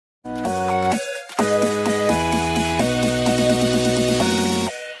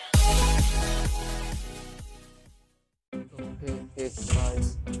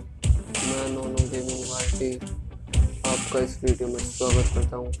Video में स्वागत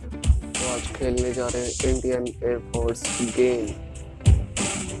करता हूँ। तो आज खेलने जा रहे हैं इंडियन एयरफोर्स गेम।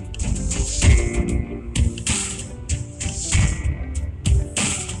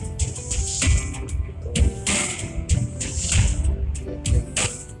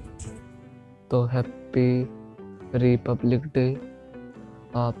 तो हैप्पी रिपब्लिक डे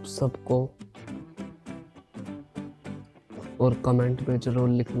आप सबको, और कमेंट में ज़रूर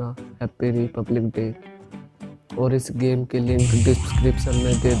लिखना हैप्पी रिपब्लिक डे। और इस गेम की लिंक डिस्क्रिप्शन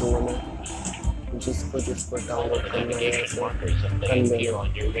में दे दूंगा मैं, जिसको डाउनलोड करना है ऐसे कर लेना।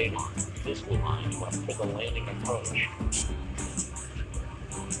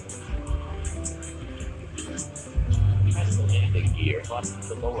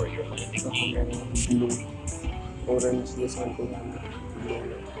 ब्लू ऑरेंज जैसा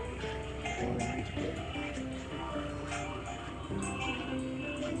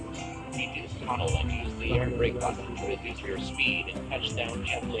tunnel and use the air brake button to reduce your speed and touch down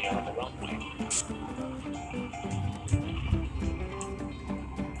gently on the runway.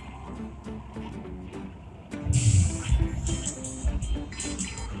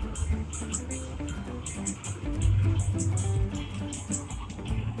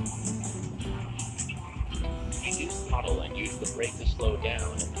 Reduce throttle and use the brake to slow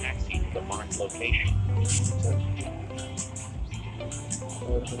down and taxi to the marked location.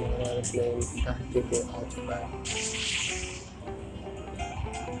 और हमारा airplane धरती पे आ चुका है।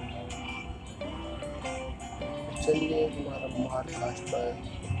 चलिए हमारा mark आ चुका है,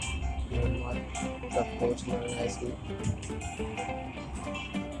 मार्क तक पहुँचना है ऐसे।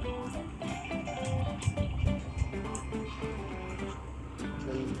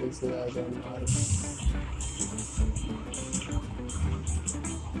 जल्दी से आ जाओ mark.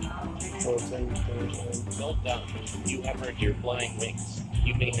 Well done. You have earned your flying wings.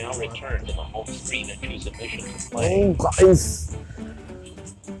 You may now return to the home screen and choose a mission to play. Oh guys,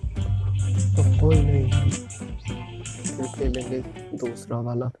 तो कोई नहीं, फिर खेलेंगे दूसरा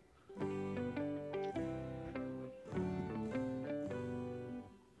वाला।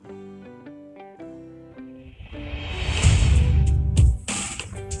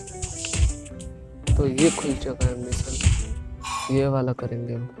 तो ये खुल चुका है मिशन, ये वाला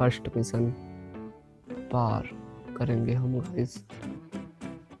करेंगे हम। फर्स्ट मिशन पार करेंगे हम guys.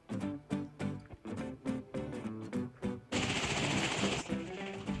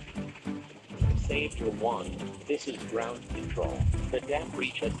 Save your one. This is ground control. The dam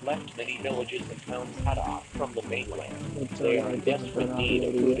breach has left many villages and towns cut off from the mainland. They are in desperate need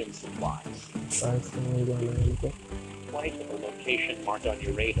of food and supplies. Fly to the location marked on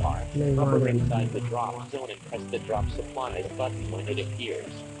your radar. Hover inside the drop zone and press the drop supplies button when it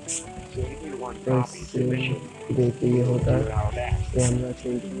appears. Save your one copy submission. देखिए ये होता है, camera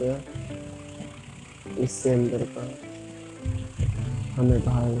change हो गया, इससे अंदर का हमें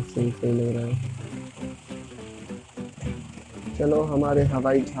बाहर से सही लग रहा है। चलो हमारे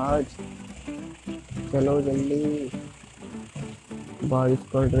हवाई जहाज, चलो जल्दी, बारिश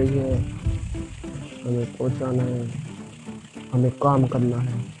पड़ रही है, हमें पहुंचाना है, हमें काम करना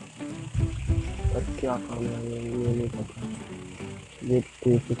है। और क्या काम है ये नहीं पता। ये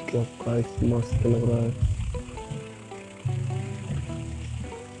क्या मस्त लग रहा है।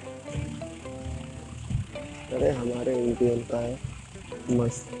 अरे हमारे इंडियन का है,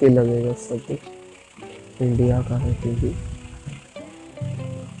 मस्ती लगेगा सब कुछ। इंडिया का है क्योंकि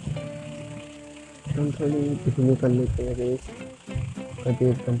हम थोड़ी धीमी कर लेते हैं रेस, कभी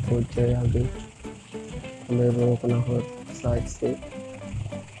एकदम पहुंच जाए आगे, हमें रोकना हो साइड से।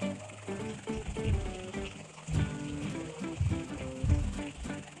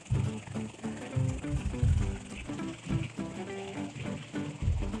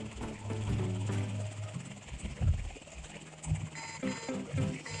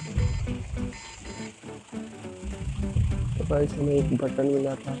 तो गाइस हमें एक बटन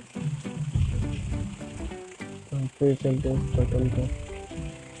मिला था, तो हम फिर चलते हैं उस बटन पर।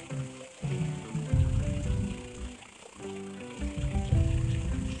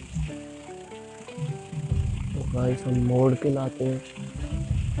 तो गाइस हम मोड़ के लाते हैं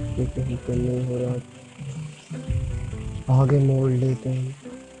क्योंकि हमको नहीं हो रहा, आगे मोड़ लेते हैं।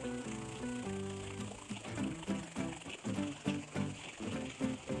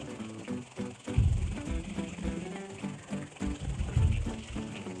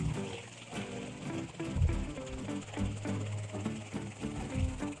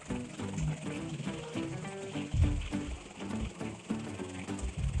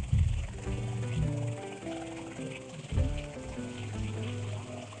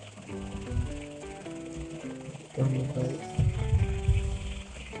 तो हम गाइस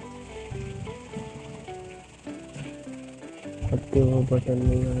कि वो बटन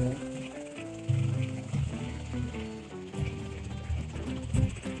नहीं आया।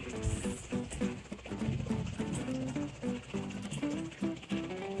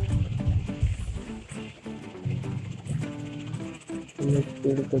 हमने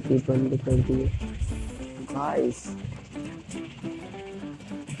स्पीड गति बंद कर दी गाइस।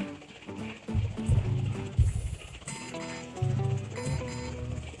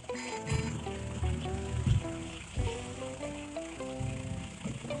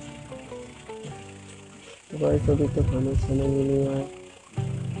 गाइस अभी तक हमें समझ नहीं आया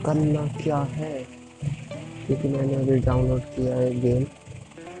करना क्या है, क्योंकि मैंने अभी डाउनलोड किया है गेम,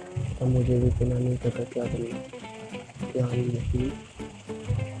 तो मुझे भी इतना नहीं पता क्या करना क्या नहीं।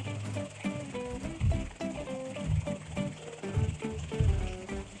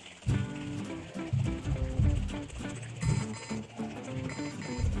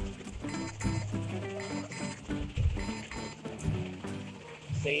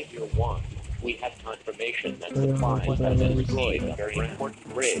 Savior 1. We have confirmation that supplies have been destroyed a very important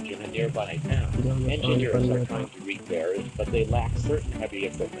bridge in a nearby town. Engineers are trying to repair it, but they lack certain heavy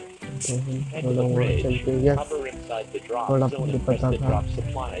equipment. Head to the bridge, hover inside the drop zone and press the drop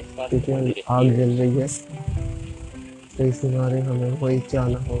supplies button when it आग जल appears. रही है, तो इस मारे हमें वही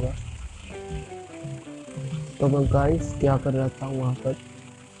जाना होगा। तो मैं गाइस क्या कर रहा था वहाँ पर,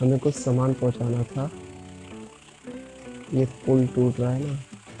 हमें कुछ सामान पहुँचाना था। ये पुल टूट रहा है ना,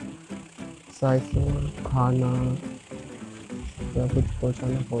 शायद से खाना या कुछ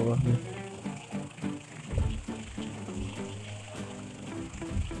पहुँचाना होगा हमें।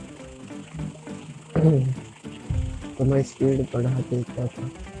 तो मैं स्पीड बढ़ा देता था।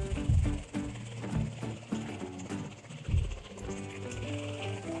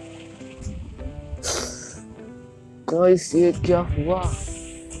 गाइस ये क्या हुआ,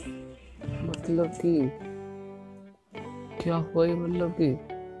 मतलब कि क्या हुआ ये, मतलब कि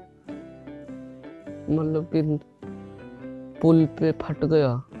पुल पे फट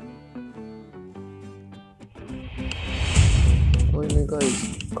गया। कोई नहीं गाइस,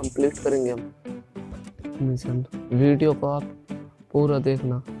 कंप्लीट करेंगे हम मिशन। वीडियो को आप पूरा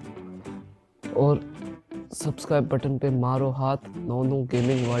देखना और सब्सक्राइब बटन पे मारो हाथ नोनू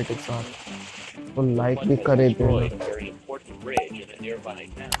गेमिंग वर्ल्ड के साथ, और लाइक भी करे देना। Destroyed a very important bridge in a nearby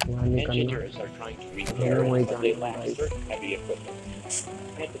town. यहाँ निकलना, Engineers are trying to repair it, but they lack certain heavy equipment.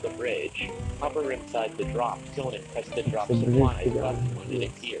 Head to the bridge, hover inside the drop zone and press the drop supplies button when it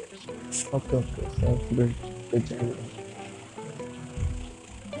appears. Okay okay sir, build पे जाएंगे।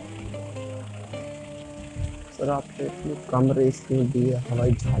 Sir आपने इतनी कम race क्यों दी है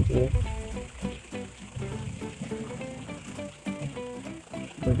हवाई जहाज में,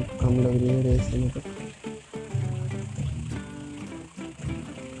 बड़ी कम लग रही है रेस में तो।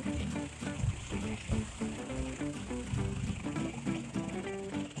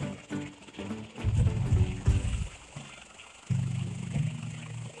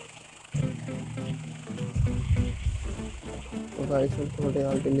 तो गाइस हम थोड़े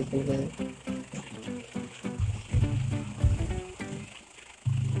आगे निकल गए।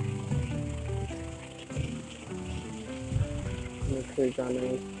 फिर जाना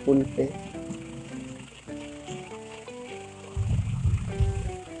है पुल पे।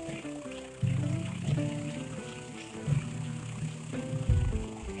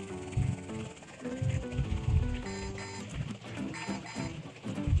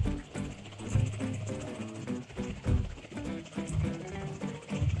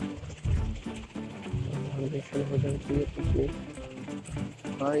 हो जाना चाहिए पिछले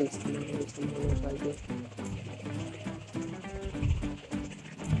गाइस, होना चाहिए।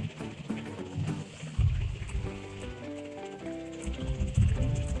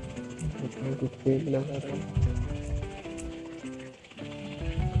 कुछ तेज लगा रहा है।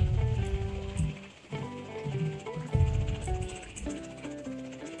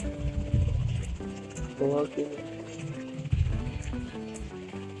 हुआ कि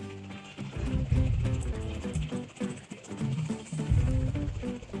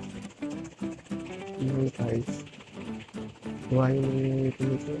नहीं गाइस, वाई नहीं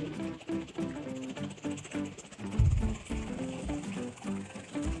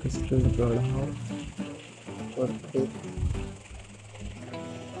स्पीड बढ़ाओ और फिर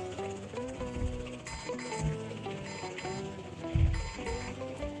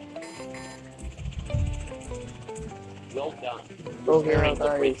Well done. हो गया Repairing the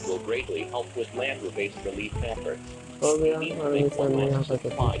bridge guys, will greatly help with land-based relief efforts. हो गया। You need to और make मिशन one में यहाँ last पर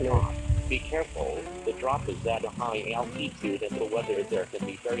supply कुछ drop. Be careful. The drop is at a high altitude and the weather there can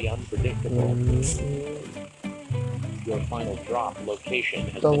be very unpredictable. Your final drop location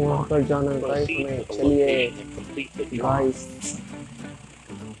has तो been वहाँ marked. पर जाना guys Proceed हमें। to the चलिए location and complete the job. Guys,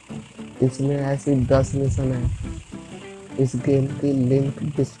 इसमें ऐसी 10 mission है। इस गेम की लिंक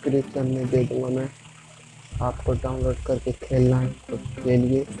डिस्क्रिप्शन में दे दूंगा मैं, आपको डाउनलोड करके खेलना है तो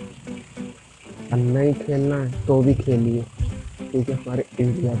खेलिए, और नहीं खेलना है तो भी खेलिए, क्योंकि हमारे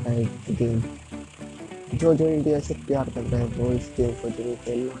इंडिया का है गेम। जो जो इंडिया से प्यार करता है वो इस गेम को जरूर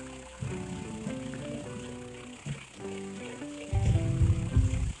खेलना।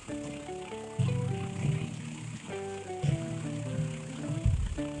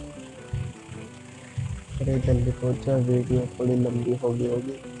 अरे जल्दी पहुंचा, वीडियो थोड़ी लंबी होगी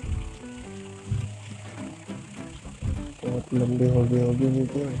बहुत लंबी होगी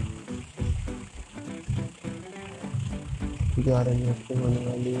वीडियो। 11 मिनट की होने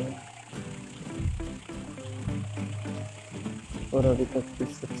वाली है और अभी तक भी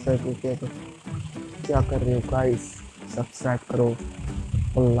सब्सक्राइब नहीं किया तो क्या कर रहे हो गाइस, सब्सक्राइब करो,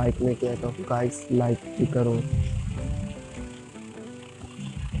 और लाइक नहीं किया तो गाइस लाइक भी करो।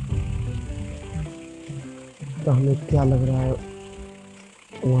 तो हमें क्या लग रहा है,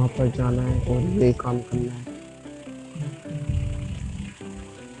 वहाँ पर जाना है और ये काम करना है।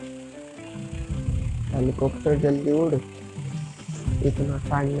 हेलीकॉप्टर जल्दी उड़, इतना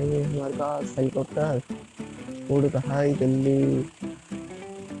टाइम नहीं है हमारे पास। हेलीकॉप्टर उड़ रहा है जल्दी।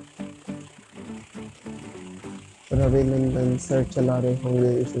 रविनंदन सर चला रहे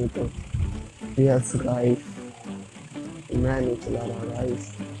होंगे इसमें तो। यस गाइस, मैं नहीं चला रहा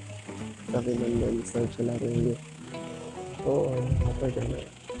गाइस, रविनंदन सर चला रहे होंगे। तो वहाँ पर जाना है,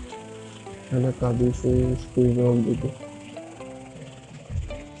 मैंने कभी से स्पीड रोक दी थी।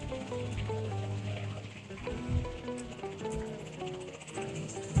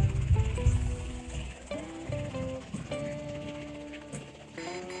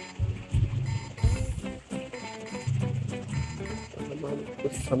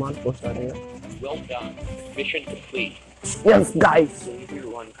 कुछ सामान पहुंचा रहे हैं। Well done. Mission complete. Yes guys, Save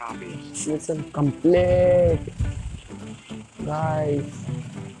your 1 copies. Mission complete guys.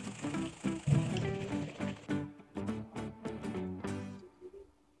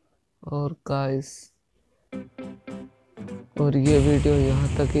 और गाइस, और ये वीडियो यहाँ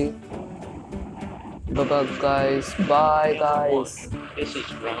तक ही। Bye guys, bye guys, This is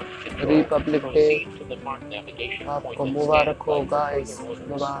ground control. Republic day Proceed to the marked navigation आपको point and मुबारक stand हो by for guys. further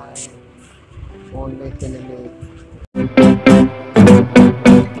orders. Bye, phone नहीं खेलेंगे।